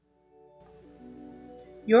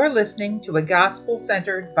You're listening to a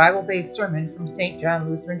gospel-centered, Bible-based sermon from St. John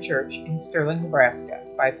Lutheran Church in Sterling, Nebraska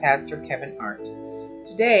by Pastor Kevin Arndt.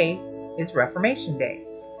 Today is Reformation Day,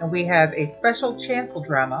 and we have a special chancel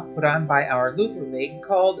drama put on by our Luther League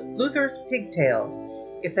called Luther's Pigtails.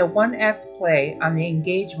 It's a one-act play on the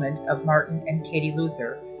engagement of Martin and Katie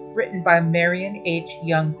Luther, written by Marion H.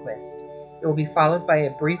 Youngquist. It will be followed by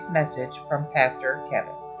a brief message from Pastor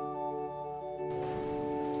Kevin.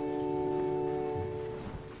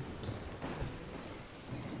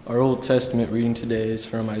 Our Old Testament reading today is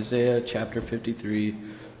from Isaiah chapter 53,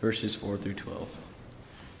 verses 4 through 12.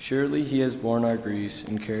 Surely he has borne our griefs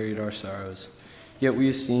and carried our sorrows, yet we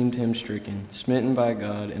esteemed him stricken, smitten by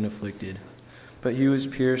God, and afflicted. But he was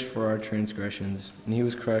pierced for our transgressions, and he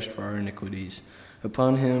was crushed for our iniquities.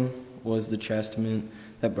 Upon him was the chastisement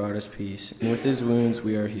that brought us peace, and with his wounds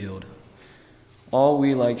we are healed. All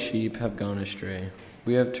we like sheep have gone astray.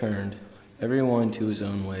 We have turned, every one to his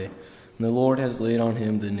own way. And the Lord has laid on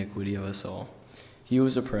him the iniquity of us all. He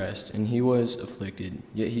was oppressed, and he was afflicted,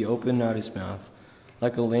 yet he opened not his mouth.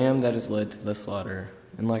 Like a lamb that is led to the slaughter,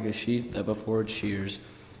 and like a sheep that before its shears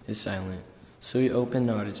is silent, so he opened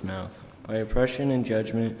not his mouth. By oppression and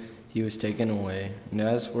judgment he was taken away. And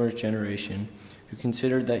as for his generation, who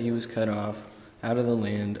considered that he was cut off out of the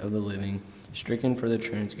land of the living, stricken for the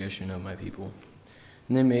transgression of my people.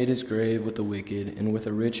 And they made his grave with the wicked, and with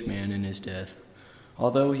a rich man in his death.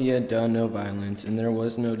 Although he had done no violence, and there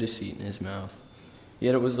was no deceit in his mouth,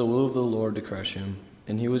 yet it was the will of the Lord to crush him,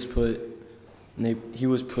 and he was put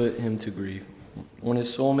him to grief. When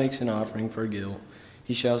his soul makes an offering for guilt,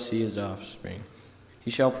 he shall see his offspring. He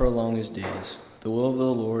shall prolong his days. The will of the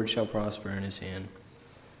Lord shall prosper in his hand.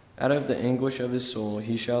 Out of the anguish of his soul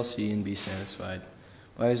he shall see and be satisfied.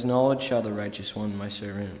 By his knowledge shall the righteous one, my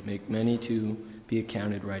servant, make many to be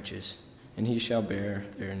accounted righteous, and he shall bear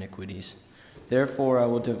their iniquities. Therefore I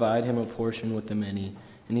will divide him a portion with the many,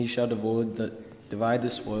 and he shall divide the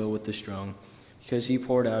spoil with the strong, because he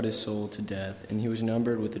poured out his soul to death, and he was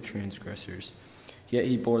numbered with the transgressors. Yet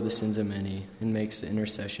he bore the sins of many, and makes the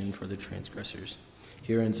intercession for the transgressors.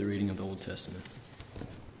 Here ends the reading of the Old Testament.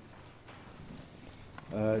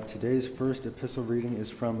 Today's first epistle reading is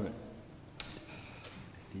from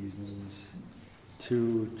Ephesians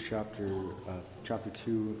 2, chapter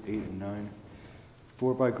 2, 8 and 9.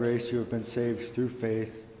 For by grace you have been saved through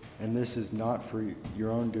faith, and this is not for your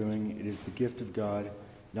own doing, it is the gift of God,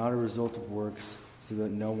 not a result of works, so that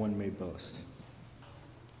no one may boast.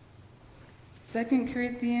 2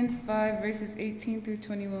 Corinthians 5, verses 18 through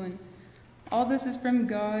 21. All this is from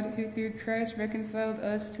God, who through Christ reconciled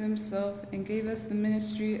us to himself and gave us the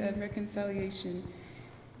ministry of reconciliation.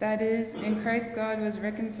 That is, in Christ God was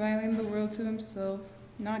reconciling the world to himself,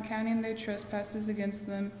 not counting their trespasses against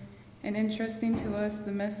them, and entrusting to us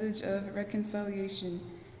the message of reconciliation.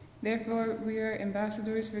 Therefore we are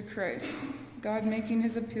ambassadors for Christ, God making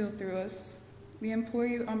his appeal through us. We implore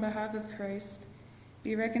you on behalf of Christ,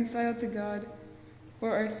 be reconciled to God.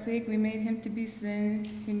 For our sake we made him to be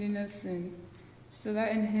sin who knew no sin, so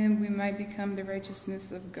that in him we might become the righteousness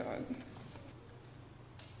of God.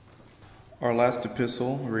 Our last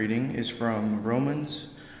epistle reading is from Romans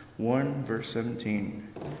 1, verse 17.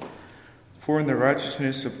 For in the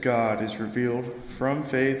righteousness of God is revealed from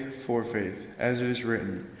faith for faith, as it is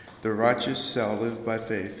written, the righteous shall live by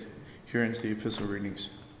faith. Here ends the epistle readings.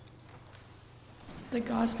 The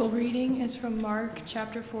gospel reading is from Mark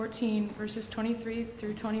chapter 14, verses 23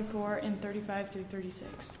 through 24 and 35 through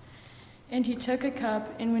 36. And he took a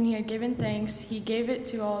cup, and when he had given thanks, he gave it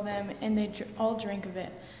to all of them, and they all drank of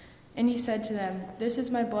it. And he said to them, This is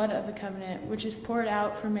my blood of the covenant, which is poured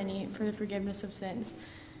out for many for the forgiveness of sins.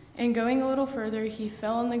 And going a little further, he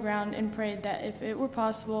fell on the ground and prayed that if it were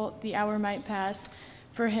possible, the hour might pass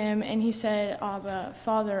for him. And he said, Abba,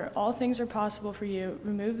 Father, all things are possible for you.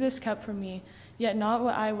 Remove this cup from me, yet not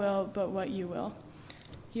what I will, but what you will.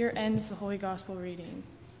 Here ends the Holy Gospel reading.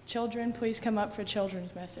 Children, please come up for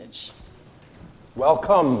children's message.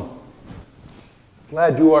 Welcome.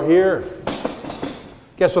 Glad you are here.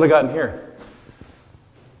 Guess what I got in here?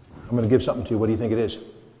 I'm going to give something to you. What do you think it is?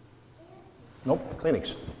 Nope,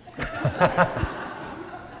 Kleenex.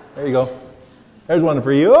 There you go. There's one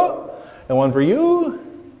for you, and one for you,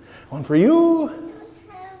 one for you,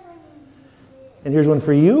 and here's one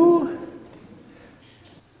for you.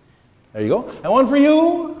 There you go. And one for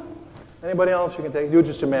you. Anybody else you can take? You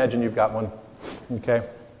just imagine you've got one. Okay.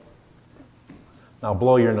 Now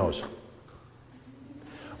blow your nose.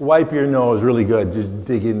 Wipe your nose really good. Just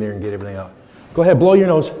dig in there and get everything out. Go ahead, blow your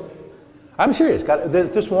nose. I'm serious.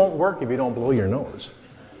 This won't work if you don't blow your nose.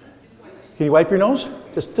 Can you wipe your nose?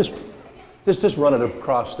 Just run it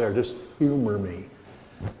across there. Just humor me.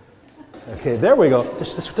 Okay, there we go.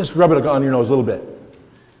 Just rub it on your nose a little bit.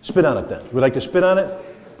 Spit on it then. Would you like to spit on it?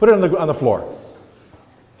 Put it on the floor.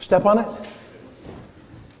 Step on it.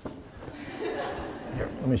 Here,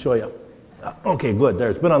 let me show you. Okay, good. There,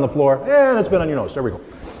 it's been on the floor, and it's been on your nose. There we go.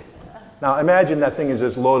 Now, imagine that thing is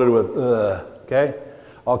just loaded with, okay?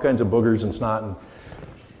 All kinds of boogers and snot, and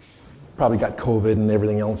probably got COVID and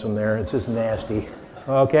everything else in there. It's just nasty,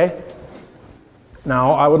 okay?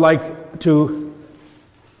 Now, I would like to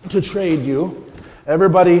trade you.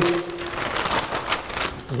 Everybody,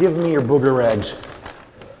 give me your booger rags.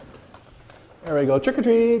 There we go. Trick or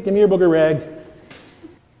treat. Give me your booger rag.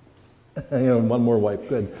 One more wipe.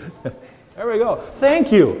 Good. There we go.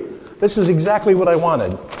 Thank you. This is exactly what I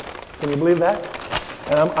wanted. Can you believe that?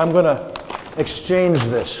 And I'm going to exchange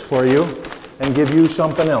this for you and give you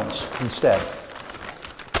something else instead.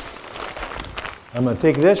 I'm going to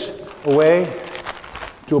take this away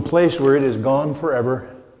to a place where it is gone forever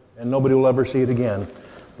and nobody will ever see it again.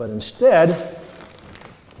 But instead,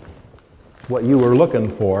 what you were looking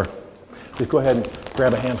for, just go ahead and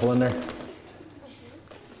grab a handful in there.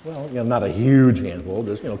 Well, not a huge handful,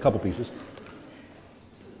 just a couple pieces.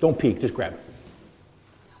 Don't peek, just grab it.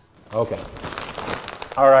 Okay.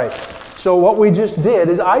 All right. So what we just did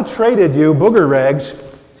is I traded you booger rags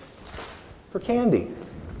for candy.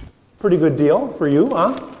 Pretty good deal for you,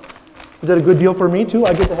 huh? Is that a good deal for me too?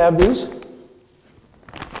 I get to have these?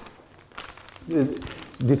 Do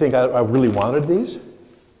you think I really wanted these?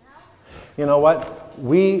 You know what?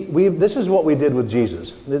 This is what we did with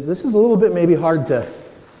Jesus. This is a little bit maybe hard to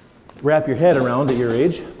wrap your head around at your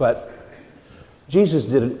age, but Jesus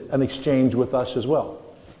did an exchange with us as well.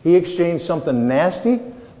 He exchanged something nasty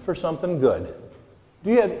for something good. Do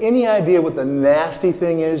you have any idea what the nasty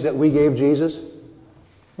thing is that we gave Jesus?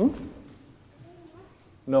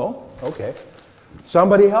 No? Okay.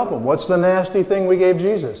 Somebody help him. What's the nasty thing we gave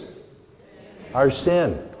Jesus? Our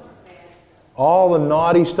sin. All the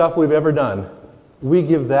naughty stuff we've ever done, we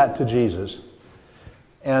give that to Jesus.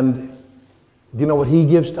 And do you know what he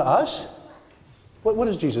gives to us? What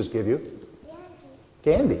does Jesus give you?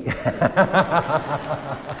 Candy.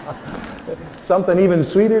 Something even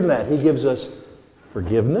sweeter than that. He gives us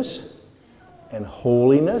forgiveness and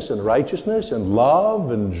holiness and righteousness and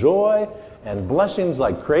love and joy and blessings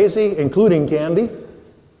like crazy, including candy.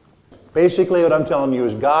 Basically, what I'm telling you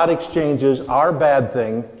is God exchanges our bad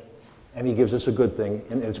thing and he gives us a good thing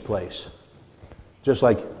in its place. Just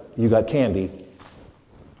like you got candy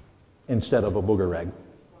instead of a booger rag.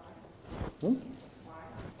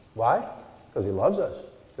 Why? Because he loves us.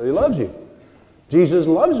 Because he loves you. Jesus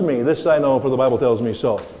loves me. This I know, for the Bible tells me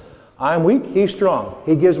so. I'm weak, he's strong.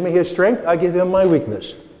 He gives me his strength, I give him my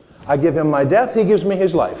weakness. I give him my death, he gives me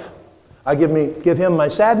his life. I give him my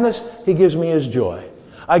sadness, he gives me his joy.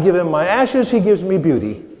 I give him my ashes, he gives me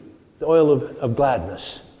beauty, the oil of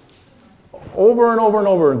gladness. Over and over and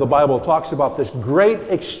over, the Bible talks about this great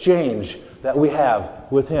exchange that we have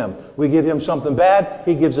with him. We give him something bad,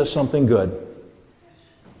 he gives us something good,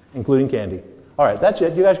 including candy. All right, that's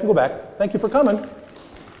it. You guys can go back. Thank you for coming.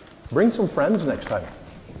 Bring some friends next time.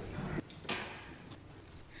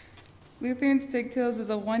 Luther's Pigtails is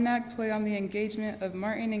a one-act play on the engagement of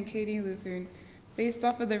Martin and Katie Luther, based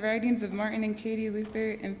off of the writings of Martin and Katie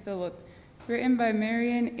Luther and Philip, written by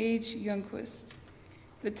Marion H. Youngquist.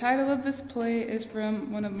 The title of this play is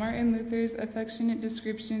from one of Martin Luther's affectionate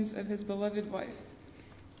descriptions of his beloved wife.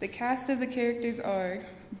 The cast of the characters are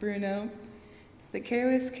Bruno, the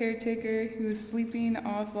careless caretaker who was sleeping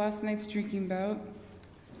off last night's drinking bout;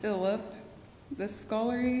 Philip, the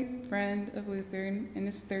scholarly friend of Luther in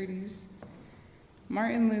his 30s;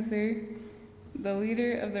 Martin Luther, the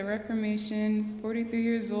leader of the Reformation, 43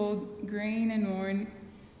 years old, graying and worn;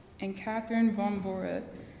 and Catherine von Bora,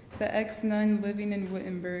 the ex-nun living in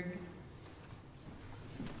Wittenberg.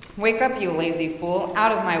 Wake up, you lazy fool.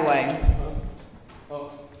 Out of my way.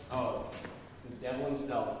 The devil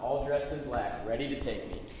himself, all dressed in black, ready to take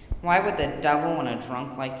me. Why would the devil want a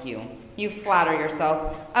drunk like you? You flatter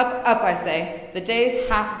yourself. Up, I say. The day's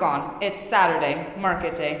half gone. It's Saturday,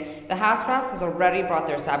 market day. The housefrost has already brought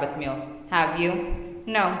their Sabbath meals. Have you?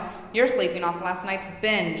 No, you're sleeping off last night's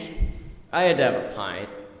binge. I had to have a pint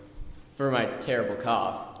for my terrible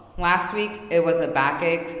cough. Last week, it was a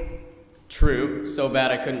backache. True, so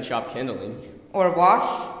bad I couldn't chop kindling. Or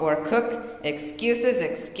wash, or cook. Excuses,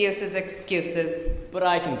 excuses, excuses. But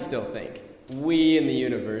I can still think. We in the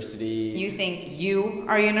university... You think you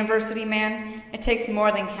are a university man? It takes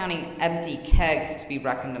more than counting empty kegs to be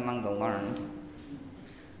reckoned among the learned.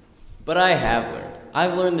 But I have learned.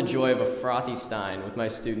 I've learned the joy of a frothy stein with my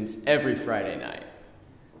students every Friday night.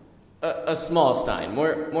 A small stein,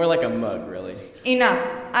 more like a mug, really. Enough.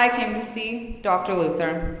 I came to see Dr.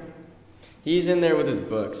 Luther. He's in there with his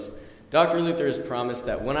books. Dr. Luther has promised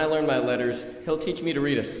that when I learn my letters, he'll teach me to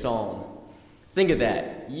read a psalm. Think of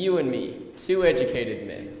that. You and me, two educated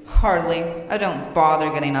men. Hardly. Oh, don't bother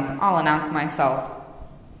getting up. I'll announce myself.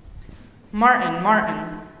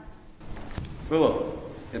 Martin. Philip,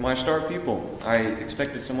 am I a star pupil? I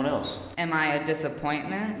expected someone else. Am I a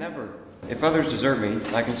disappointment? Never. If others desert me,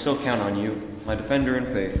 I can still count on you, my defender in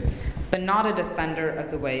faith. But not a defender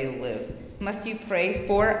of the way you live. Must you pray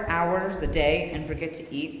 4 hours a day and forget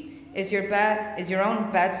to eat? Is your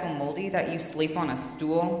own bed so moldy that you sleep on a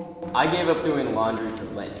stool? I gave up doing laundry for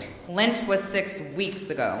Lent. Lent was 6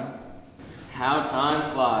 weeks ago. How time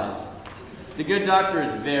flies. The good doctor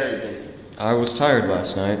is very busy. I was tired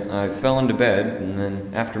last night. I fell into bed, and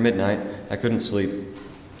then after midnight, I couldn't sleep.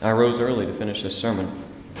 I rose early to finish this sermon.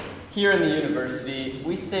 Here in the university,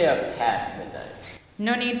 we stay up past midnight.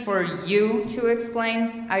 No need for you to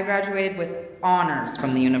explain. I graduated with honors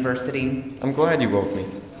from the university. I'm glad you woke me.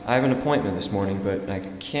 I have an appointment this morning, but I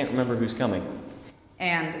can't remember who's coming.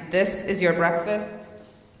 And this is your breakfast?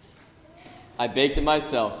 I baked it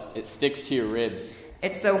myself. It sticks to your ribs.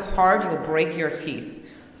 It's so hard you'll break your teeth.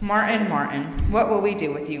 Martin, what will we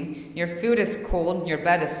do with you? Your food is cold, your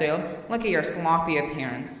bed is soiled. Look at your sloppy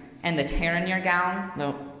appearance. And the tear in your gown.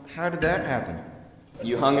 Now, how did that happen?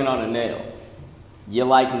 You hung it on a nail. You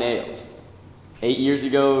like nails. 8 years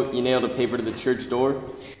ago, you nailed a paper to the church door.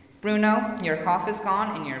 Bruno, your cough is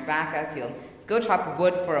gone and your back has healed. Go chop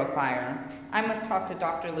wood for a fire. I must talk to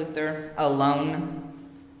Dr. Luther alone.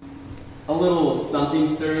 A little something,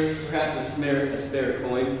 sir. Perhaps a spare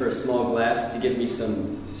coin for a small glass to give me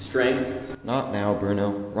some strength. Not now,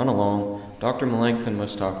 Bruno. Run along. Dr. Melanchthon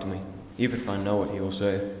must talk to me, even if I know what he will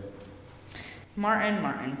say.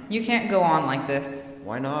 Martin, you can't go on like this.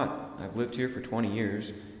 Why not? I've lived here for 20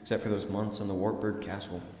 years, except for those months in the Wartburg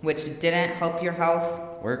Castle. Which didn't help your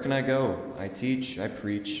health? Where can I go? I teach, I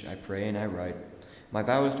preach, I pray, and I write. My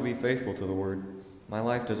vow is to be faithful to the word. My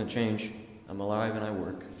life doesn't change. I'm alive and I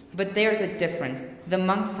work. But there's a difference. The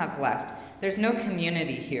monks have left. There's no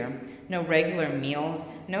community here. No regular meals.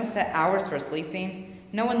 No set hours for sleeping.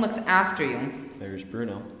 No one looks after you. There's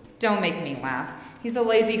Bruno. Don't make me laugh. He's a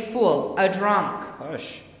lazy fool, a drunk.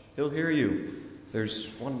 Hush. He'll hear you. There's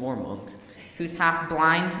one more monk. Who's half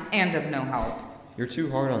blind and of no help. You're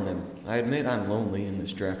too hard on them. I admit I'm lonely in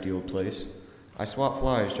this drafty old place. I swat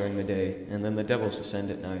flies during the day, and then the devils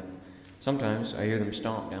descend at night. Sometimes I hear them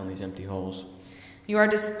stomp down these empty halls. You are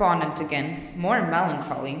despondent again, more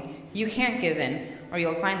melancholy. You can't give in, or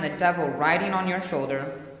you'll find the devil riding on your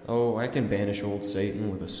shoulder. Oh, I can banish old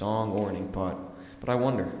Satan with a song or an inkpot. But I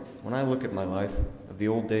wonder, when I look at my life, of the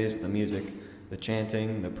old days with the music, the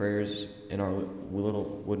chanting, the prayers in our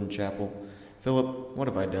little wooden chapel, Philip, what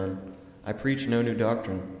have I done? I preach no new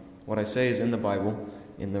doctrine. What I say is in the Bible,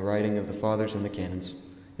 in the writing of the fathers and the canons.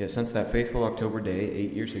 Yet since that fateful October day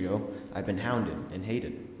 8 years ago, I've been hounded and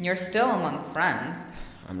hated. You're still among friends.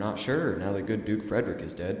 I'm not sure, now that good Duke Frederick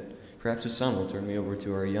is dead. Perhaps his son will turn me over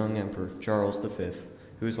to our young Emperor, Charles V,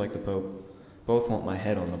 who is like the Pope. Both want my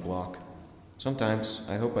head on the block. Sometimes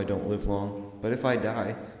I hope I don't live long, but if I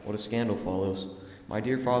die, what a scandal follows. My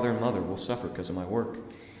dear father and mother will suffer because of my work.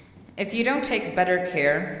 If you don't take better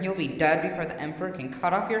care, you'll be dead before the emperor can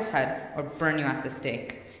cut off your head or burn you at the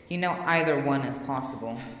stake. You know either one is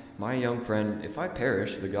possible. My young friend, if I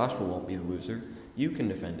perish, the gospel won't be the loser. You can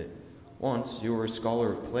defend it. Once you were a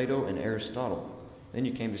scholar of Plato and Aristotle. Then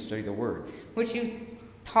you came to study the Word. Which you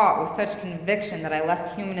taught with such conviction that I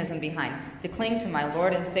left humanism behind, to cling to my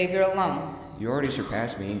Lord and Savior alone. You already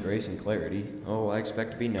surpassed me in grace and clarity. Oh, I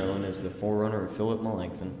expect to be known as the forerunner of Philip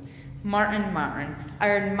Melanchthon. Martin, I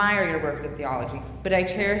admire your works of theology, but I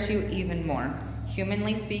cherish you even more,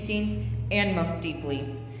 humanly speaking, and most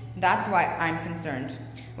deeply. That's why I'm concerned.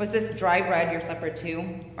 Was this dry bread your supper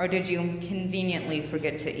too, or did you conveniently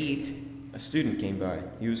forget to eat? A student came by.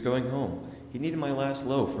 He was going home. He needed my last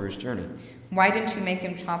loaf for his journey. Why didn't you make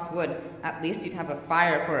him chop wood? At least you'd have a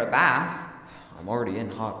fire for a bath. I'm already in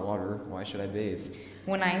hot water. Why should I bathe?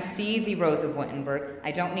 When I see the Rose of Wittenberg,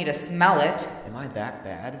 I don't need to smell it. Am I that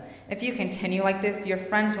bad? If you continue like this, your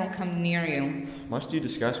friends won't come near you. Must you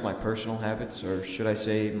discuss my personal habits, or should I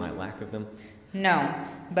say my lack of them? No,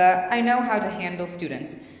 but I know how to handle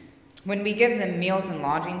students. When we give them meals and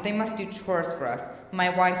lodging, they must do chores for us. My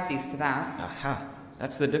wife sees to that. Aha!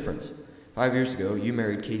 That's the difference. 5 years ago, you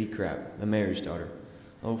married Katie Krapp, the mayor's daughter.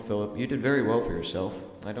 Oh, Philip, you did very well for yourself.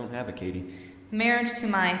 I don't have a Katie. Marriage to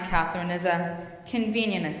my Catherine is a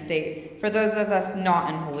convenient estate. For those of us not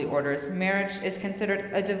in holy orders, marriage is considered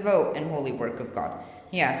a devout and holy work of God.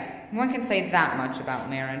 Yes, one can say that much about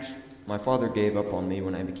marriage. My father gave up on me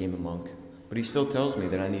when I became a monk, but he still tells me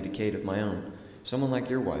that I need a Kate of my own, someone like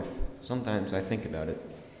your wife. Sometimes I think about it.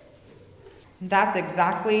 That's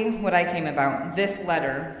exactly what I came about, this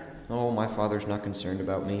letter. Oh, my father's not concerned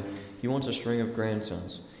about me. He wants a string of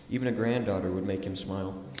grandsons. Even a granddaughter would make him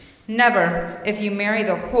smile. Never. If you marry,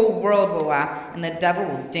 the whole world will laugh, and the devil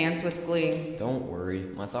will dance with glee. Don't worry,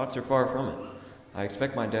 my thoughts are far from it. I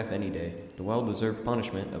expect my death any day, the well-deserved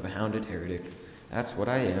punishment of a hounded heretic. That's what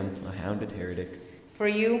I am, a hounded heretic. For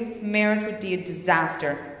you, marriage would be a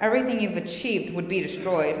disaster. Everything you've achieved would be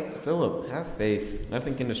destroyed. Philip, have faith.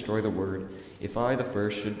 Nothing can destroy the word. If I, the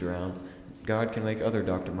first, should drown, God can make other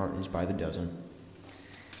Dr. Martins by the dozen.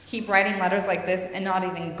 Keep writing letters like this, and not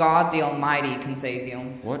even God the Almighty can save you.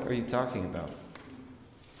 What are you talking about?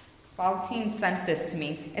 Spaltine sent this to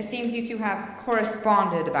me. It seems you two have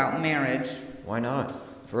corresponded about marriage. Why not?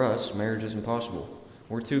 For us, marriage is impossible.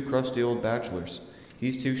 We're two crusty old bachelors.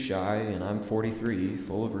 He's too shy, and I'm 43,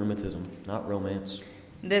 full of rheumatism, not romance.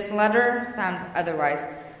 This letter sounds otherwise.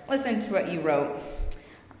 Listen to what you wrote.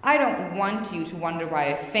 I don't want you to wonder why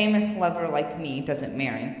a famous lover like me doesn't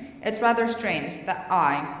marry. It's rather strange that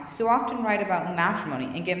I, who so often write about matrimony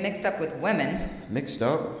and get mixed up with women... Mixed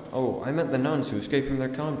up? Oh, I meant the nuns who escaped from their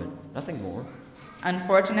convent. Nothing more.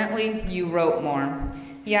 Unfortunately, you wrote more.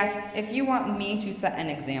 Yet, if you want me to set an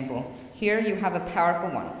example, here you have a powerful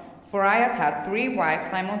one. For I have had 3 wives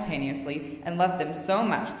simultaneously and loved them so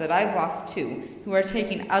much that I've lost 2 who are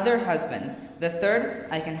taking other husbands. The third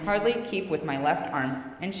I can hardly keep with my left arm,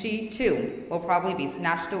 and she, too, will probably be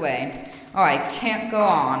snatched away. Oh, I can't go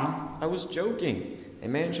on. I was joking. A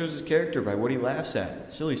man shows his character by what he laughs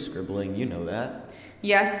at. Silly scribbling, you know that.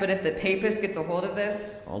 Yes, but if the papist gets a hold of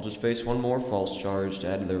this... I'll just face one more false charge to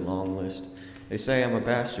add to their long list. They say I'm a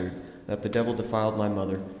bastard, that the devil defiled my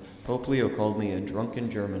mother. Pope Leo called me a drunken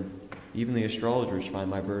German. Even the astrologers find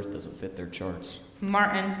my birth doesn't fit their charts.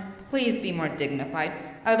 Martin, please be more dignified.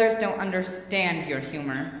 Others don't understand your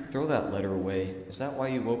humor. Throw that letter away. Is that why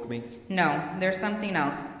you woke me? No, there's something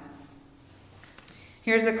else.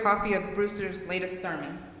 Here's a copy of Brewster's latest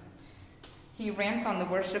sermon. He rants on the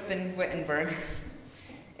worship in Wittenberg.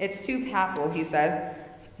 It's too papal, he says.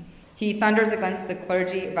 He thunders against the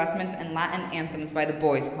clergy, vestments, and Latin anthems by the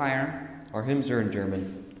boys' choir. Our hymns are in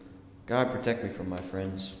German. God protect me from my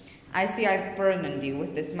friends. I see I've burdened you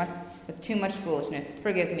with too much foolishness.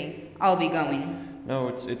 Forgive me. I'll be going. No,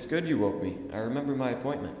 it's good you woke me. I remember my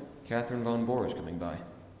appointment. Catherine von Bohr is coming by.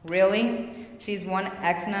 Really? She's one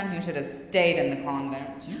ex-nun who should have stayed in the convent.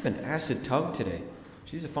 You've been acid tugged today.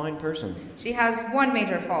 She's a fine person. She has one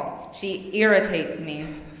major fault. She irritates me.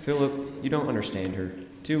 Philip, you don't understand her.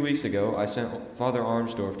 2 weeks ago, I sent Father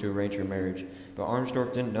Armsdorf to arrange her marriage, but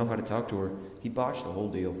Armsdorf didn't know how to talk to her. He botched the whole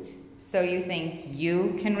deal. So you think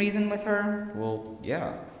you can reason with her? Well,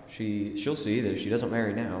 yeah. She'll see that if she doesn't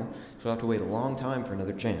marry now, she'll have to wait a long time for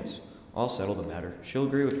another chance. I'll settle the matter. She'll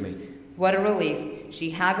agree with me. What a relief. She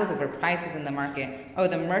haggles over prices in the market. Oh,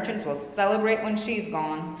 the merchants will celebrate when she's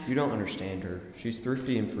gone. You don't understand her. She's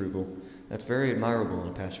thrifty and frugal. That's very admirable in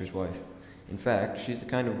a pastor's wife. In fact, she's the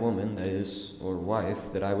kind of woman or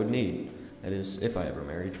wife, that I would need. That is, if I ever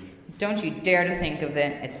married. Don't you dare to think of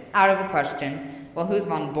it. It's out of the question. Well, who's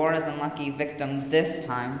von Bora's unlucky victim this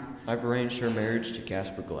time? I've arranged her marriage to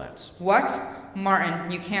Casper Glatz. What?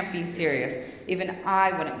 Martin, you can't be serious. Even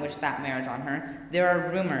I wouldn't wish that marriage on her. There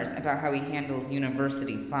are rumors about how he handles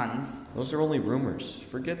university funds. Those are only rumors.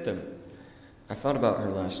 Forget them. I thought about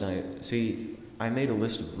her last night. See, I made a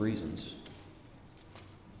list of reasons.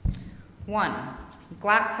 1.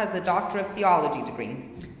 Glatz has a Doctor of Theology degree.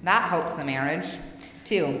 That helps the marriage.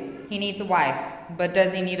 2. He needs a wife. But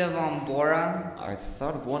does he need a von Bora? I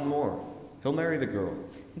thought of one more. He'll marry the girl.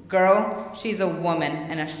 Girl? She's a woman,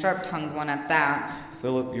 and a sharp-tongued one at that.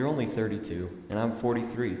 Philip, you're only 32, and I'm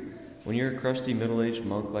 43. When you're a crusty middle-aged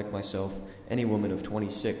monk like myself, any woman of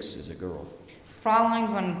 26 is a girl. Fräulein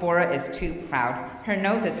von Bora is too proud. Her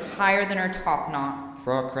nose is higher than her top knot.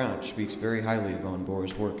 Frau Crouch speaks very highly of von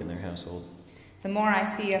Bora's work in their household. The more I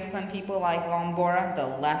see of some people like von Bora,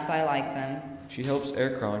 the less I like them. She helps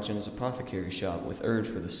Herr Crouch in his apothecary shop with herbs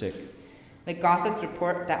for the sick. The gossips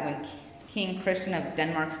report that when King Christian of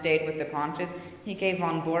Denmark stayed with the Crouches, he gave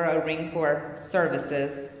von Bora a ring for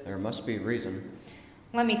services. There must be a reason.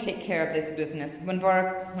 Let me take care of this business. When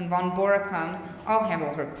von Bora comes, I'll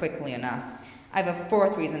handle her quickly enough. I have a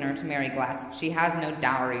 4th reasoner to marry Glatz. She has no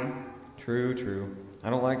dowry. True. I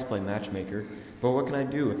don't like to play matchmaker, but what can I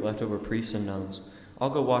do with leftover priests and nuns? I'll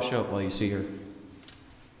go wash up while you see her.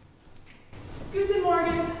 Guten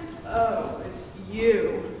Morgen. Oh, it's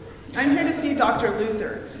you. I'm here to see Dr.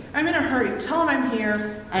 Luther. I'm in a hurry. Tell him I'm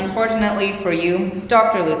here. Unfortunately for you,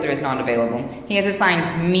 Dr. Luther is not available. He has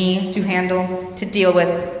assigned me to handle, to deal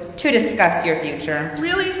with, to discuss your future.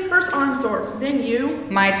 Really? First Armsdorf, then you?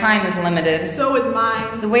 My time is limited. So is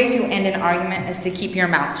mine. The way to end an argument is to keep your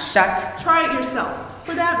mouth shut. Try it yourself.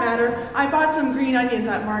 For that matter, I bought some green onions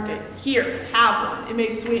at market. Here, have one. It may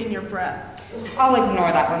sweeten your breath. I'll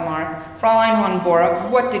ignore that remark. Fräulein von Bora,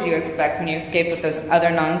 what did you expect when you escaped with those other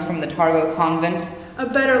nuns from the Targo convent? A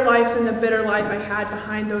better life than the bitter life I had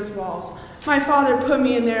behind those walls. My father put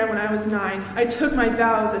me in there when I was 9. I took my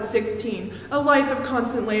vows at 16. A life of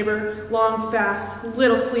constant labor, long fasts,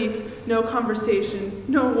 little sleep, no conversation,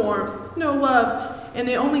 no warmth, no love. And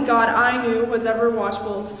the only God I knew was ever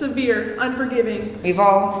watchful, severe, unforgiving. We've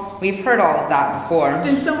heard all of that before.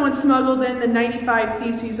 Then someone smuggled in the 95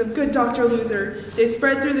 Theses of good Dr. Luther. They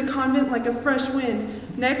spread through the convent like a fresh wind.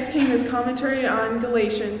 Next came his commentary on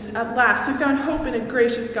Galatians. At last, we found hope in a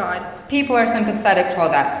gracious God. People are sympathetic to all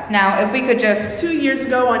that. Now, if we could just... 2 years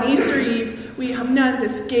ago on Easter Eve, we nuns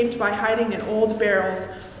escaped by hiding in old barrels.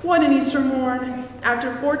 What an Easter morn!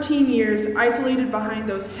 After 14 years, isolated behind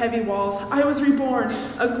those heavy walls, I was reborn,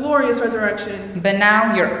 a glorious resurrection. But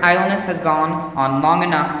now your idleness has gone on long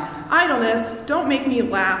enough. Idleness? Don't make me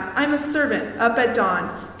laugh. I'm a servant, up at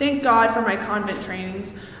dawn. Thank God for my convent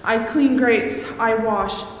trainings. I clean grates, I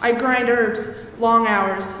wash, I grind herbs, long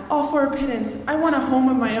hours, all for a pittance. I want a home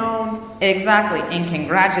of my own. Exactly, and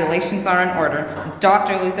congratulations are in order.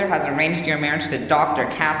 Dr. Luther has arranged your marriage to Dr.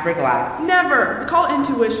 Casper Glatz. Never! Call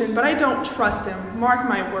intuition, but I don't trust him. Mark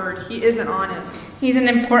my word, he isn't honest. He's an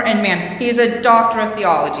important man. He's a doctor of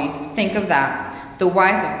theology. Think of that. The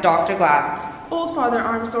wife of Dr. Glatz. Old Father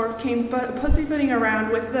Armsdorf came pussyfooting around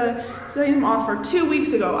with the same offer 2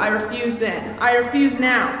 weeks ago. I refused then. I refuse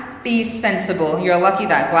now. Be sensible. You're lucky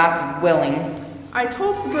that Glatz is willing. I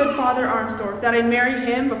told good Father Armsdorf that I'd marry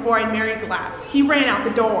him before I'd marry Glatz. He ran out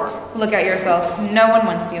the door. Look at yourself. No one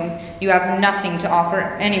wants you. You have nothing to offer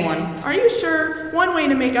anyone. Are you sure? One way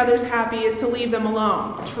to make others happy is to leave them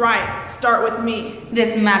alone. Try it. Start with me.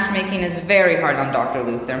 This matchmaking is very hard on Dr.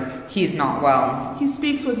 Luther. He's not well. He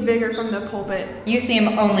speaks with vigor from the pulpit. You see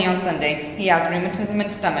him only on Sunday. He has rheumatism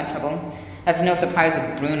and stomach trouble. That's no surprise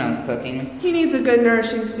with Bruno's cooking. He needs a good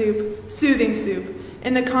nourishing soup. Soothing soup.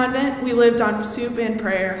 In the convent, we lived on soup and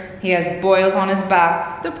prayer. He has boils on his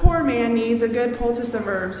back. The poor man needs a good poultice of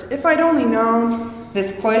herbs. If I'd only known.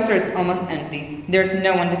 This cloister is almost empty. There's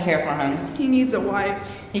no one to care for him. He needs a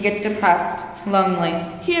wife. He gets depressed, lonely.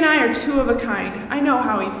 He and I are two of a kind. I know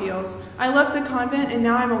how he feels. I left the convent and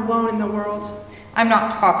now I'm alone in the world. I'm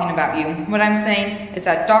not talking about you. What I'm saying is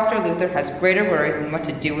that Dr. Luther has greater worries than what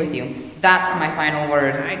to do with you. That's my final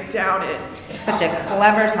word. I doubt it. Such a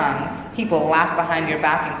clever tongue. People laugh behind your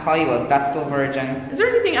back and call you a Vestal Virgin. Is there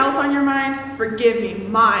anything else on your mind? Forgive me,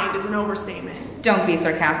 mind is an overstatement. Don't be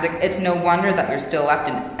sarcastic. It's no wonder that you're still left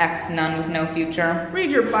an ex-nun with no future.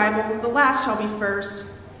 Read your Bible. The last shall be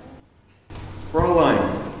first.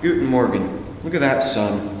 Fräulein, guten Morgen. Look at that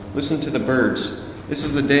sun. Listen to the birds. This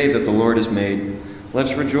is the day that the Lord has made.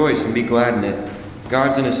 Let's rejoice and be glad in it.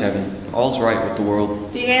 God's in his heaven. All's right with the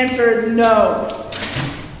world. The answer is no.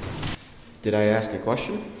 Did I ask a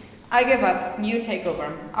question? I give up. You take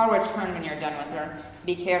over. I'll return when you're done with her.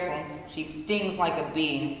 Be careful. She stings like a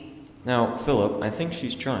bee. Now, Philip, I think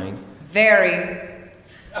she's trying. Very.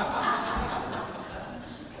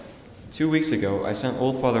 2 weeks ago, I sent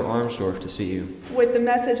old Father Armsdorf to see you. With the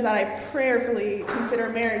message that I prayerfully consider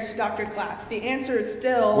marriage to Dr. Glatz. The answer is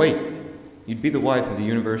still... Wait. You'd be the wife of the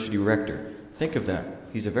university rector. Think of that.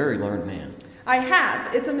 He's a very learned man. I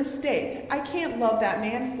have. It's a mistake. I can't love that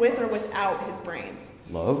man with or without his brains.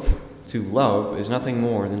 Love? To love is nothing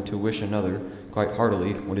more than to wish another, quite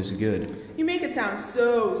heartily, what is good. You make it sound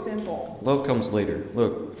so simple. Love comes later.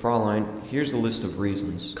 Look, Fräulein, here's the list of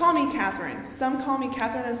reasons. Call me Catherine. Some call me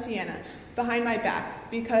Catherine of Siena, behind my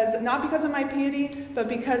back. Not because of my piety, but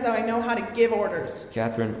because I know how to give orders.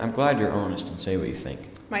 Catherine, I'm glad you're honest and say what you think.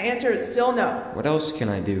 My answer is still no. What else can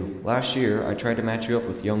I do? Last year, I tried to match you up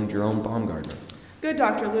with young Jerome Baumgartner. Good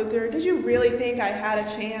Dr. Luther, did you really think I had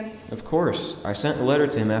a chance? Of course. I sent a letter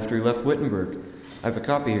to him after he left Wittenberg. I have a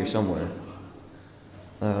copy here somewhere.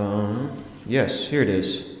 Yes, here it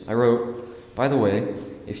is. I wrote, by the way,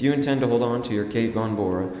 if you intend to hold on to your Kate von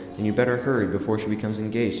Bora, then you better hurry before she becomes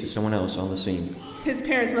engaged to someone else on the scene. His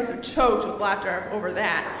parents must have choked with laughter over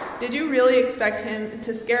that. Did you really expect him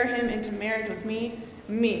to scare him into marriage with me?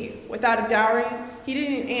 Me, without a dowry? He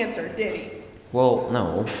didn't answer, did he? Well,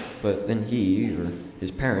 no, but then he, or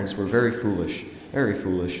his parents, were very foolish. Very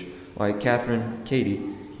foolish. Why, Catherine, Katie,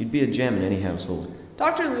 you'd be a gem in any household.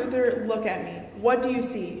 Dr. Luther, look at me. What do you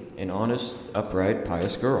see? an honest, upright,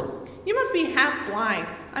 pious girl. You must be half blind.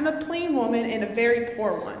 I'm a plain woman and a very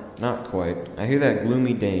poor one. Not quite. I hear that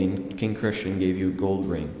gloomy Dane, King Christian, gave you a gold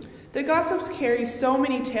ring. The gossips carry so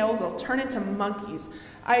many tales they'll turn into monkeys.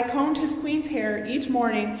 I combed his queen's hair each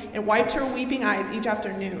morning and wiped her weeping eyes each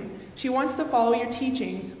afternoon. She wants to follow your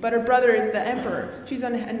teachings, but her brother is the emperor. She's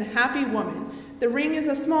an unhappy woman. The ring is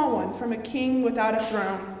a small one from a king without a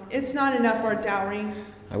throne. It's not enough for a dowry.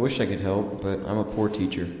 I wish I could help, but I'm a poor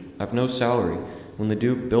teacher. I've no salary. When the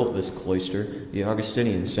Duke built this cloister, the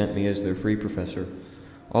Augustinians sent me as their free professor.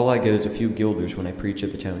 All I get is a few guilders when I preach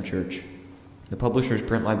at the town church. The publishers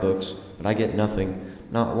print my books, but I get nothing,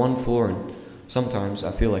 not one florin. Sometimes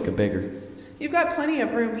I feel like a beggar. You've got plenty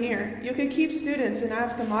of room here. You could keep students and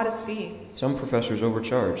ask a modest fee. Some professors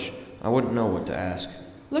overcharge. I wouldn't know what to ask.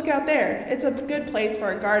 Look out there. It's a good place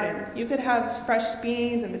for a garden. You could have fresh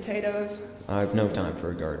beans and potatoes. I've no time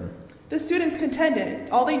for a garden. The students contend it.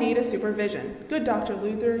 All they need is supervision. Good Dr.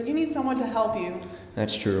 Luther, you need someone to help you.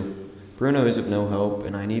 That's true. Bruno is of no help,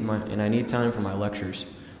 and I need time for my lectures.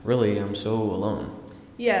 Really, I'm so alone.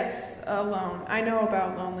 Yes, alone. I know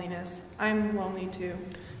about loneliness. I'm lonely too.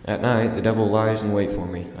 At night, the devil lies in wait for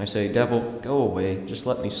me. I say, "Devil, go away. Just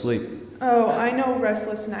let me sleep." Oh, I know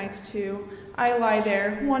restless nights too. I lie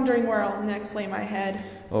there, wondering where I'll next lay my head.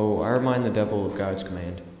 Oh, I remind the devil of God's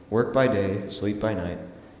command. Work by day, sleep by night.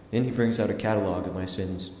 Then he brings out a catalogue of my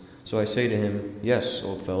sins. So I say to him, "Yes,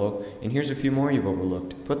 old fellow, and here's a few more you've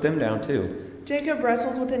overlooked. Put them down too." Jacob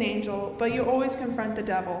wrestles with an angel, but you always confront the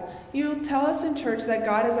devil. You tell us in church that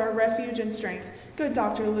God is our refuge and strength. Good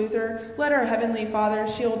Dr. Luther, let our Heavenly Father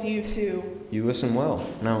shield you too. You listen well.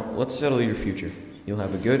 Now, let's settle your future. You'll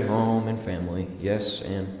have a good home and family, yes,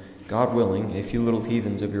 and, God willing, a few little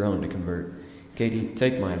heathens of your own to convert. Katie,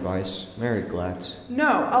 take my advice. Marry Glatz.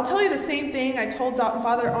 No, I'll tell you the same thing I told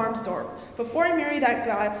Father Armsdorf. Before I marry that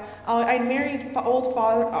Glatz, I'd marry old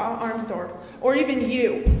Father Armsdorf, or even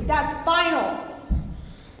you. That's final.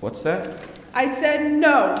 What's that? I said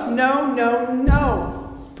no, no, no, no.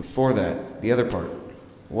 Before that, the other part.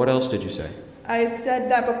 What else did you say? I said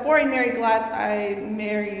that before I marry Glatz, I'd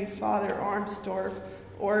marry Father Armsdorf,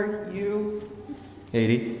 or you.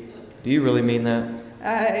 Katie, do you really mean that?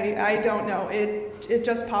 I don't know. It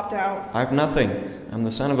just popped out. I've nothing. I'm the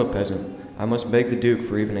son of a peasant. I must beg the Duke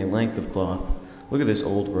for even a length of cloth. Look at this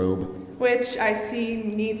old robe. Which I see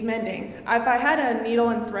needs mending. If I had a needle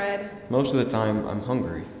and thread. Most of the time, I'm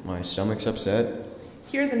hungry. My stomach's upset.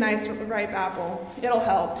 Here's a nice ripe apple. It'll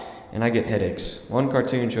help. And I get headaches. One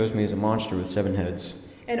cartoon shows me as a monster with 7 heads.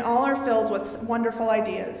 And all are filled with wonderful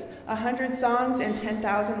ideas. 100 songs and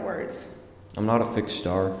 10,000 words. I'm not a fixed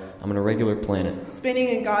star. I'm an irregular planet. Spinning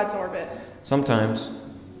in God's orbit. Sometimes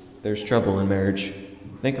there's trouble in marriage.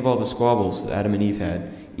 Think of all the squabbles that Adam and Eve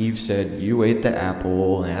had. Eve said, "You ate the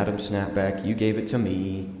apple," and Adam snapped back, "You gave it to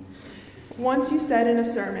me." Once you said in a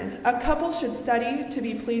sermon, a couple should study to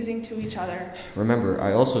be pleasing to each other. Remember,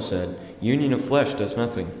 I also said, union of flesh does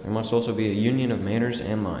nothing. There must also be a union of manners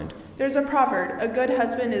and mind. There's a proverb, a good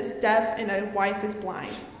husband is deaf and a wife is blind.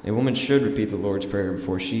 A woman should repeat the Lord's Prayer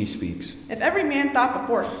before she speaks. If every man thought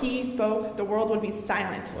before he spoke, the world would be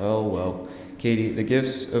silent. Well, Katie, the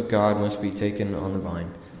gifts of God must be taken on the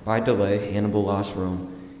vine. By delay, Hannibal lost Rome.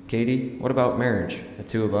 Katie, what about marriage? The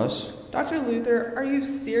two of us? Dr. Luther, are you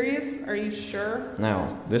serious? Are you sure?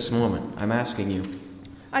 Now, this moment, I'm asking you.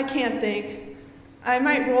 I can't think. I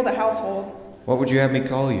might rule the household. What would you have me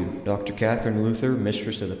call you? Dr. Catherine Luther,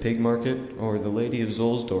 Mistress of the Pig Market, or the Lady of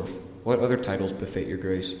Zollsdorf? What other titles befit your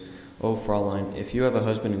grace? Oh, Fraulein, if you have a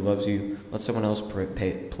husband who loves you, let someone else play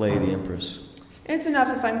the Empress. It's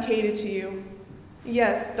enough if I'm catered to you.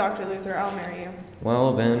 Yes, Dr. Luther, I'll marry you.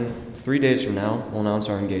 Well, then, 3 days from now, we'll announce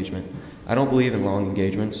our engagement. I don't believe in long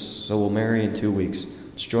engagements, so we'll marry in 2 weeks.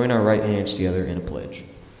 Let's join our right hands together in a pledge.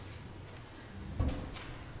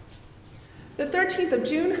 The 13th of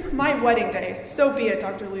June, my wedding day. So be it,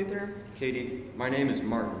 Dr. Luther. Katie, my name is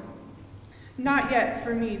Martin. Not yet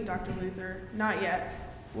for me, Dr. Luther. Not yet.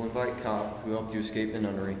 We'll invite Kopp, who helped you escape the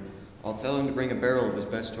nunnery. I'll tell him to bring a barrel of his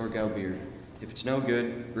best Torgau beer. If it's no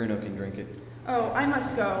good, Bruno can drink it. Oh, I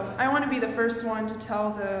must go. I want to be the first one to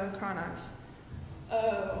tell the Cronachs.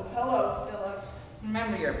 Oh, hello, Philip.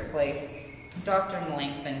 Remember your place. Dr.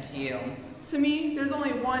 Melanchthon to you. To me, there's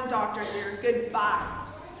only one doctor here. Goodbye.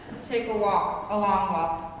 Take a walk, a long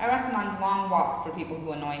walk. I recommend long walks for people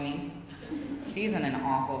who annoy me. She's in an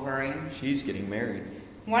awful hurry. She's getting married.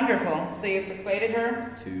 Wonderful. So you persuaded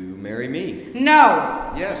her? To marry me.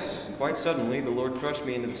 No! Yes, quite suddenly the Lord crushed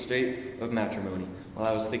me into the state of matrimony while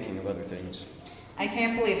I was thinking of other things. I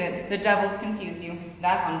can't believe it. The devil's confused you.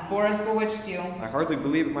 That von Bora's bewitched you. I hardly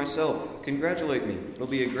believe it myself. Congratulate me. It'll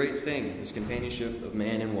be a great thing, this companionship of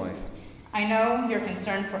man and wife. I know your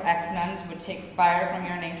concern for ex-nuns would take fire from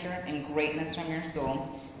your nature and greatness from your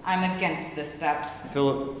soul. I'm against this step.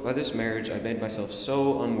 Philip, by this marriage I've made myself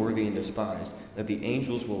so unworthy and despised that the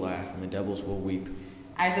angels will laugh and the devils will weep.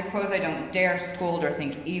 I suppose I don't dare scold or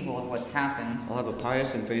think evil of what's happened. I'll have a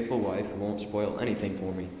pious and faithful wife who won't spoil anything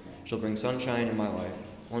for me. She'll bring sunshine in my life,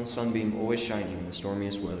 one sunbeam always shining in the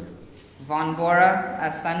stormiest weather. Von Bora,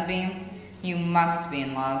 a sunbeam, you must be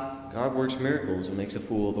in love. God works miracles and makes a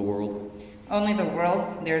fool of the world. Only the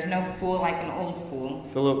world? There's no fool like an old fool.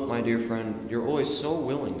 Philip, my dear friend, you're always so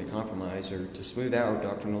willing to compromise or to smooth out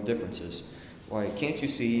doctrinal differences. Why, can't you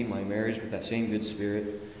see my marriage with that same good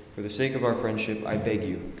spirit? For the sake of our friendship, I beg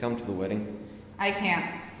you, come to the wedding. I can't.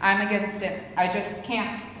 I'm against it. I just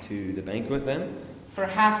can't. To the banquet, then?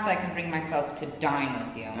 Perhaps I can bring myself to dine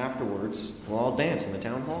with you. Afterwards, we'll all dance in the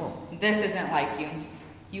town hall. This isn't like you.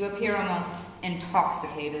 You appear almost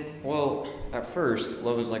intoxicated. Well, at first,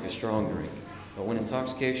 love is like a strong drink. But when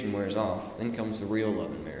intoxication wears off, then comes the real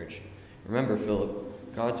love in marriage. Remember,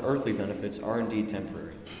 Philip, God's earthly benefits are indeed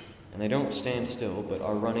temporary. And they don't stand still, but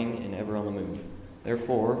are running and ever on the move.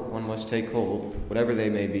 Therefore, one must take hold, whatever they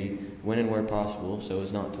may be, when and where possible, so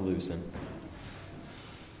as not to lose them.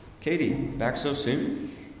 Katie, back so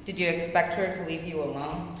soon? Did you expect her to leave you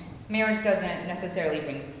alone? Marriage doesn't necessarily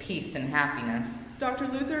bring peace and happiness. Dr.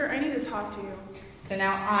 Luther, I need to talk to you. So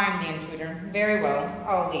now I'm the intruder. Very well,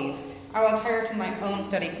 I'll leave. I will retire to my own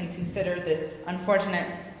study and consider this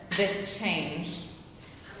change.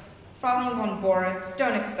 Fraulein von Bora,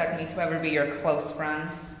 don't expect me to ever be your close friend.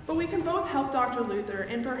 But we can both help Dr. Luther,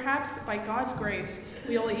 and perhaps, by God's grace,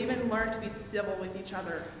 we'll even learn to be civil with each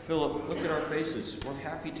other. Philip, look at our faces. We're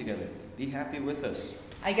happy together. Be happy with us.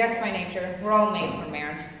 I guess by nature, we're all made for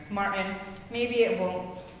marriage. Martin, maybe it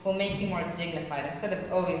will make you more dignified instead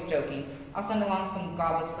of always joking. I'll send along some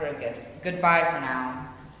goblets for a gift. Goodbye for now.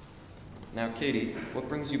 Now, Katie, what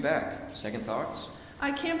brings you back? Second thoughts?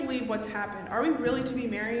 I can't believe what's happened. Are we really to be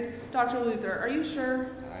married? Dr. Luther, are you sure?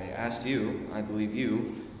 I asked you. I believe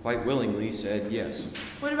you, quite willingly, said yes.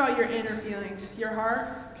 What about your inner feelings? Your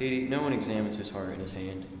heart? Katie, no one examines his heart in his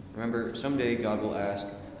hand. Remember, someday God will ask,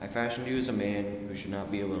 I fashioned you as a man who should not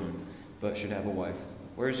be alone, but should have a wife.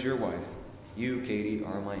 Where's your wife? You, Katie,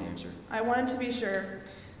 are my answer. I wanted to be sure.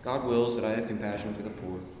 God wills that I have compassion for the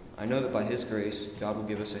poor. I know that by his grace, God will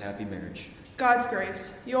give us a happy marriage. God's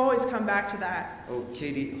grace. You always come back to that. Oh,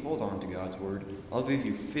 Katie, hold on to God's word. I'll give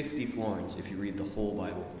you 50 florins if you read the whole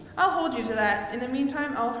Bible. I'll hold you to that. In the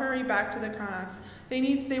meantime, I'll hurry back to the Cronachs.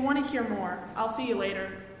 They want to hear more. I'll see you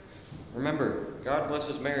later. Remember, God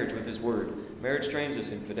blesses marriage with his word. Marriage trains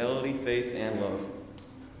us in fidelity, faith, and love.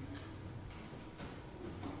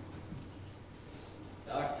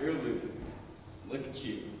 Dr. Luther, look at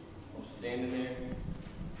you, standing there,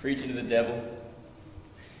 preaching to the devil.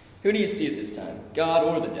 Who do you see at this time, God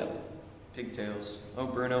or the devil? Pigtails. Oh,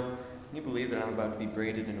 Bruno, can you believe that I'm about to be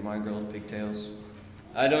braided into my girl's pigtails?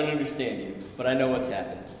 I don't understand you, but I know what's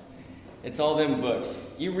happened. It's all them books.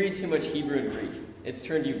 You read too much Hebrew and Greek. It's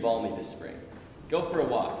turned you balmy this spring. Go for a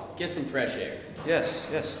walk. Get some fresh air.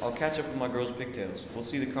 Yes, I'll catch up with my girl's pigtails. We'll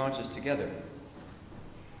see the conches together.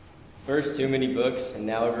 First too many books, and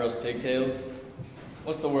now a girl's pigtails?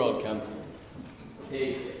 What's the world come to?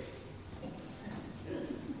 Pigtails.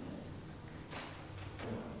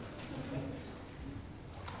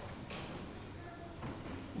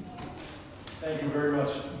 Thank you very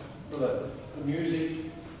much for the music,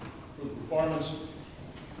 for the performance.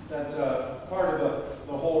 That's part of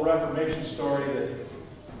the whole Reformation story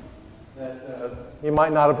that you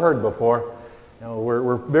might not have heard before. You know,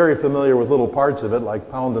 we're very familiar with little parts of it,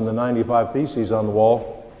 like pounding the 95 Theses on the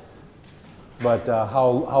wall. But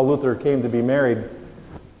how Luther came to be married,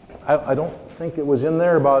 I don't think it was in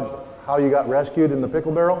there about how you got rescued in the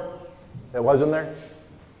pickle barrel. It was in there?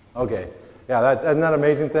 Okay. Yeah, isn't that an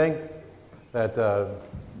amazing thing? That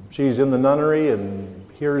she's in the nunnery and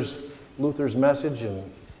hears Luther's message and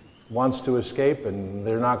wants to escape, and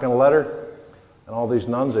they're not going to let her. And all these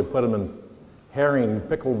nuns, they put them in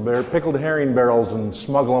pickled herring barrels and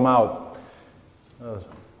smuggle them out.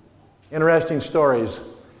 Interesting stories.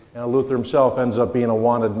 Luther himself ends up being a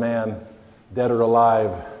wanted man, dead or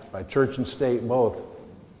alive, by church and state both.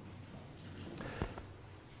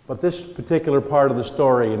 But this particular part of the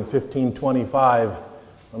story in 1525,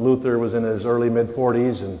 when Luther was in his early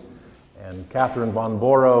mid-40s and Catherine von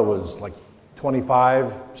Bora was like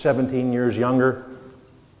 25, 17 years younger,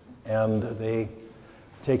 and they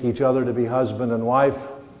take each other to be husband and wife.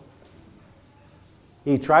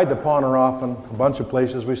 He tried to pawn her off in a bunch of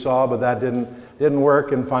places we saw, but that didn't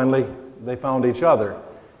work, and finally they found each other.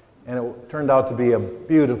 And it turned out to be a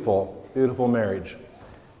beautiful, beautiful marriage.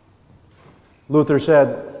 Luther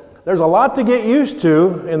said, "There's a lot to get used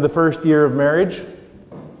to in the first year of marriage.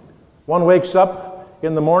 One wakes up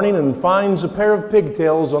in the morning and finds a pair of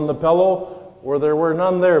pigtails on the pillow where there were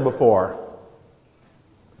none there before."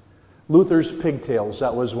 Luther's pigtails,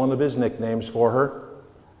 that was one of his nicknames for her.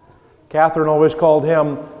 Catherine always called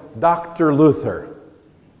him Dr. Luther,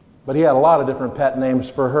 but he had a lot of different pet names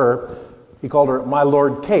for her. He called her My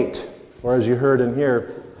Lord Kate, or as you heard in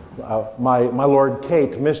here, my Lord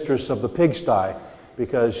Kate, mistress of the pigsty,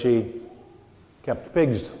 because she kept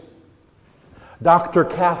pigs. Dr.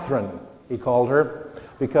 Catherine, he called her,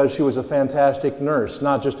 because she was a fantastic nurse,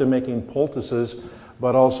 not just in making poultices,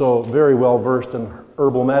 but also very well versed in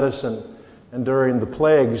herbal medicine. And during the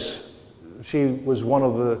plagues, she was one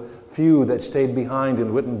of the few that stayed behind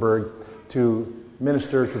in Wittenberg to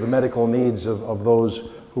minister to the medical needs of those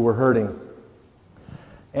who were hurting.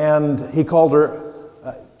 And he called her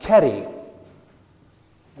Ketty.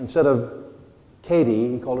 Instead of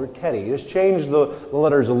Katie, he called her Ketty. He just changed the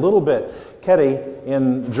letters a little bit. Ketty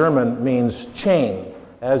in German means chain,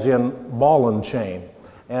 as in ball and chain.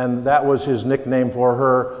 And that was his nickname for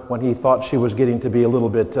her when he thought she was getting to be a little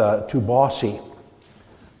bit too bossy.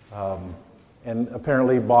 And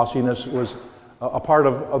apparently bossiness was a part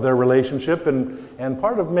of their relationship and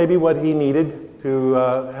part of maybe what he needed to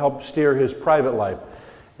help steer his private life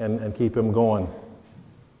and keep him going.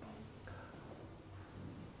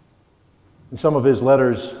 In some of his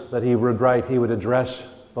letters that he would write, he would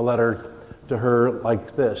address the letter to her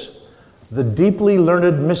like this: "The deeply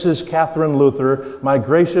learned Mrs. Catherine Luther, my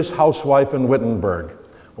gracious housewife in Wittenberg."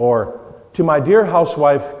 Or, "To my dear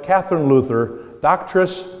housewife, Catherine Luther,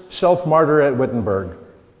 doctress, self-martyr at Wittenberg."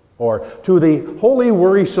 Or, "To the holy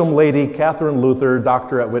worrisome lady, Catherine Luther,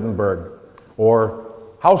 doctor at Wittenberg." Or,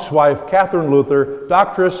 "Housewife, Catherine Luther,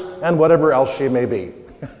 doctress, and whatever else she may be."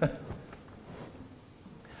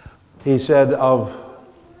 He said of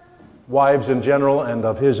wives in general, and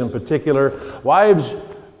of his in particular, "Wives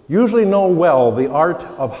usually know well the art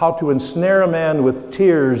of how to ensnare a man with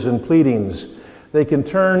tears and pleadings. They can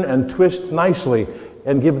turn and twist nicely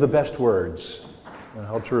and give the best words." And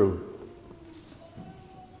how true.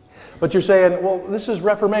 But you're saying, well, this is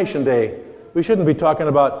Reformation Day. We shouldn't be talking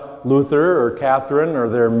about Luther or Catherine or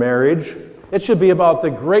their marriage. It should be about the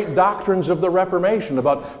great doctrines of the Reformation,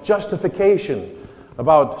 about justification,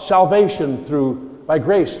 about salvation by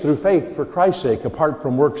grace through faith for Christ's sake, apart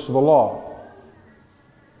from works of the law.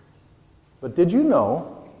 But did you know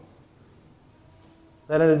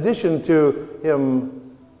that in addition to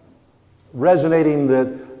him resonating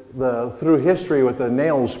through history with the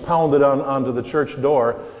nails pounded onto the church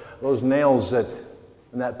door, those nails and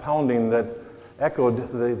that pounding that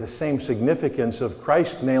echoed the same significance of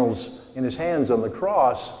Christ's nails in his hands on the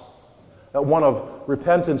cross, that one of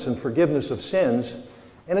repentance and forgiveness of sins.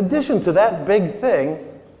 In addition to that big thing,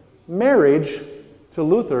 marriage to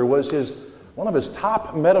Luther was one of his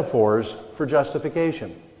top metaphors for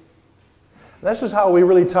justification. This is how we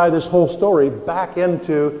really tie this whole story back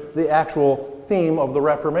into the actual theme of the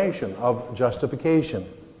Reformation, of justification.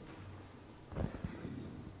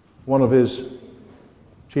 One of his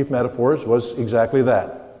chief metaphors was exactly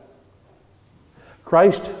that.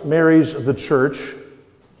 Christ marries the church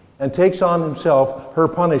and takes on himself her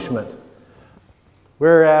punishment,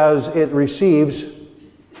 whereas it receives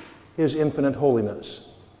his infinite holiness.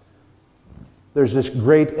 There's this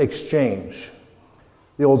great exchange.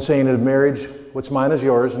 The old saying of marriage, what's mine is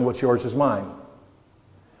yours and what's yours is mine.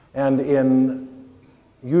 And in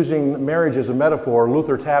using marriage as a metaphor,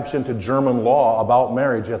 Luther taps into German law about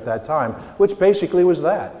marriage at that time, which basically was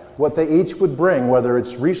that. What they each would bring, whether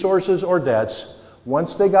it's resources or debts,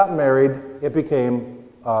 once they got married, it became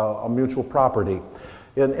a mutual property.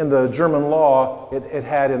 In the German law, it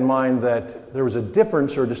had in mind that there was a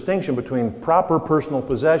difference or distinction between proper personal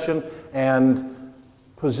possession and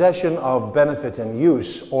possession of benefit and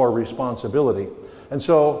use or responsibility. And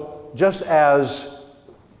so, just as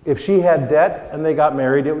if she had debt and they got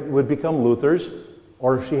married, it would become Luther's,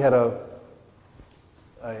 or if she had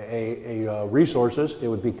resources, it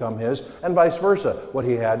would become his, and vice versa. What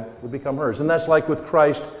he had would become hers. And that's like with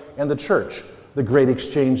Christ and the church, the great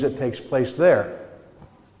exchange that takes place there.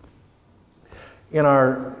 In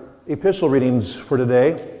our epistle readings for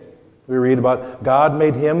today, we read about God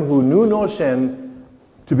made him who knew no sin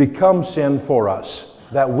to become sin for us,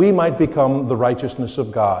 that we might become the righteousness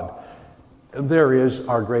of God. There is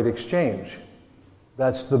our great exchange.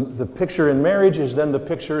 That's the picture in marriage is then the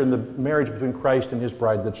picture in the marriage between Christ and his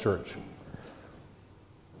bride, the church.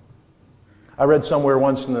 I read somewhere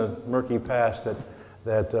once in the murky past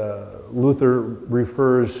that Luther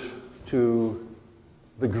refers to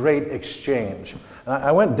the great exchange. And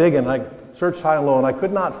I went digging, I searched high and low, and I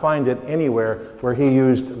could not find it anywhere where he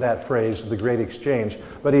used that phrase, the great exchange.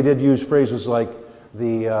 But he did use phrases like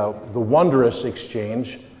the wondrous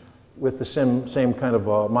exchange, with the same kind of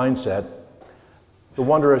mindset. The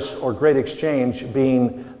wondrous or great exchange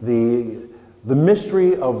being the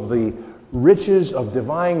mystery of the riches of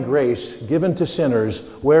divine grace given to sinners,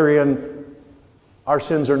 wherein our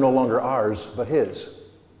sins are no longer ours, but His.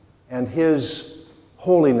 And His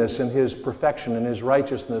holiness and His perfection and His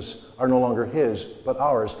righteousness are no longer His, but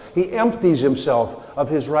ours. He empties Himself of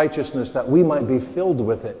His righteousness that we might be filled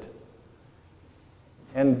with it.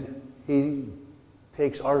 And He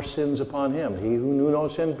takes our sins upon Him. He who knew no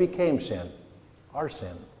sin became sin, our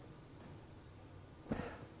sin.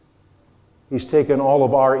 He's taken all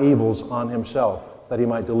of our evils on Himself that He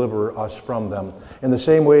might deliver us from them. In the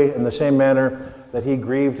same way, in the same manner that He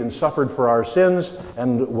grieved and suffered for our sins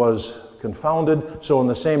and was confounded, so in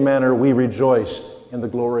the same manner we rejoice in the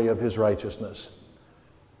glory of His righteousness.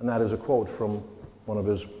 And that is a quote from one of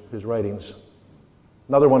his writings.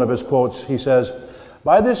 Another one of his quotes, he says,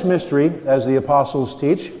 "By this mystery, as the apostles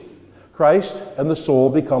teach, Christ and the soul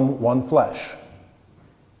become one flesh."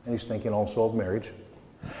 And he's thinking also of marriage.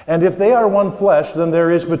 "And if they are one flesh, then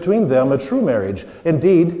there is between them a true marriage,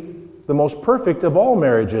 indeed, the most perfect of all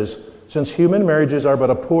marriages, since human marriages are but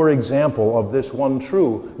a poor example of this one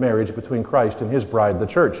true marriage between Christ and His bride, the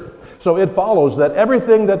church. So it follows that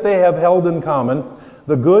everything that they have held in common,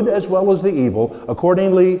 the good as well as the evil,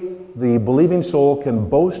 accordingly the believing soul can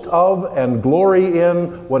boast of and glory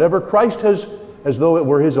in whatever Christ has as though it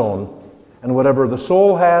were his own, and whatever the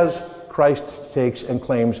soul has, Christ takes and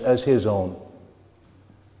claims as his own.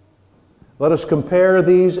 Let us compare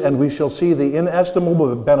these, and we shall see the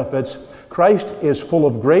inestimable benefits. Christ is full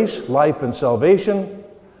of grace, life, and salvation,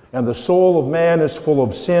 and the soul of man is full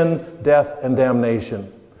of sin, death, and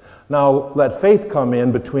damnation. Now let faith come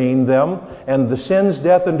in between them, and the sins,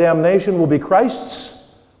 death, and damnation will be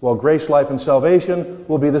Christ's, while grace, life, and salvation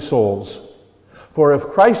will be the soul's. For if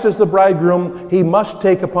Christ is the bridegroom, He must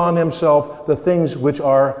take upon Himself the things which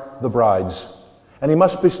are the bride's, and He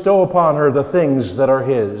must bestow upon her the things that are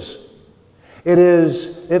His. It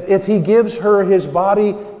is, if He gives her His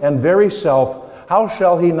body and very self, how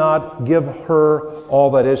shall He not give her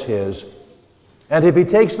all that is His? And if He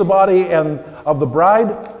takes the body and of the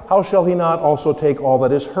bride, how shall He not also take all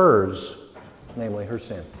that is hers, namely her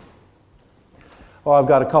sin? Well, I've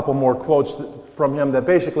got a couple more quotes from him that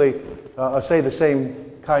basically say the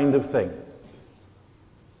same kind of thing.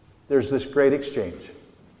 There's this great exchange.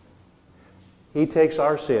 He takes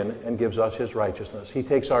our sin and gives us His righteousness. He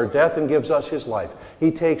takes our death and gives us His life.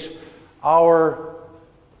 He takes our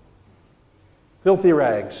filthy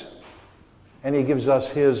rags and He gives us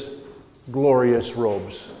His glorious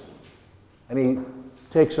robes. And He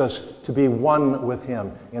takes us to be one with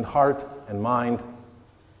Him in heart and mind.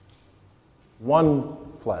 One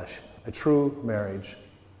flesh, a true marriage.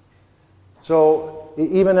 So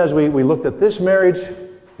even as we looked at this marriage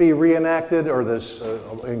be reenacted, or this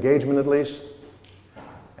engagement at least,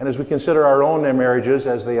 and as we consider our own marriages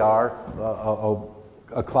as they are,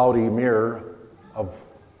 a cloudy mirror of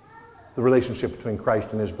the relationship between Christ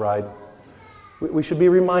and His bride, we should be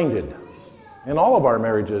reminded in all of our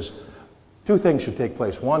marriages, two things should take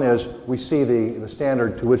place. One is we see the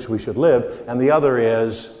standard to which we should live, and the other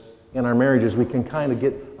is in our marriages we can kind of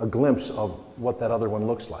get a glimpse of what that other one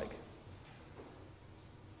looks like.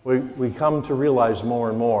 We come to realize more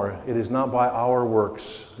and more it is not by our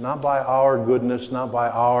works, not by our goodness, not by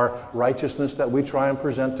our righteousness that we try and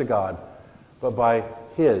present to God, but by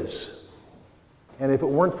His. And if it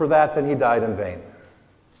weren't for that, then He died in vain.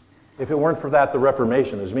 If it weren't for that, the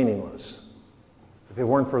Reformation is meaningless. If it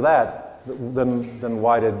weren't for that, then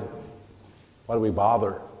why do we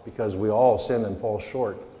bother? Because we all sin and fall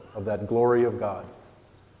short of that glory of God.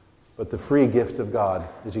 But the free gift of God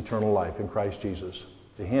is eternal life in Christ Jesus.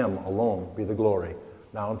 To Him alone be the glory,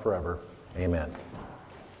 now and forever. Amen.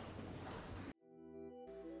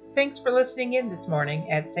 Thanks for listening in this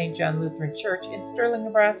morning at St. John Lutheran Church in Sterling,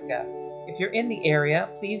 Nebraska. If you're in the area,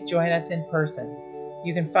 please join us in person.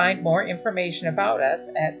 You can find more information about us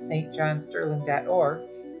at stjohnsterling.org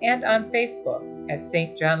and on Facebook at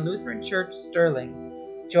St. John Lutheran Church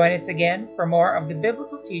Sterling. Join us again for more of the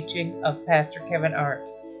biblical teaching of Pastor Kevin Arndt.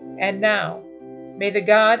 And now, may the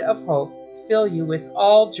God of hope fill you with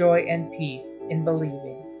all joy and peace in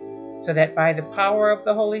believing, so that by the power of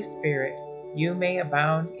the Holy Spirit you may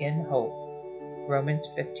abound in hope. Romans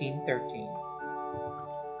 15:13.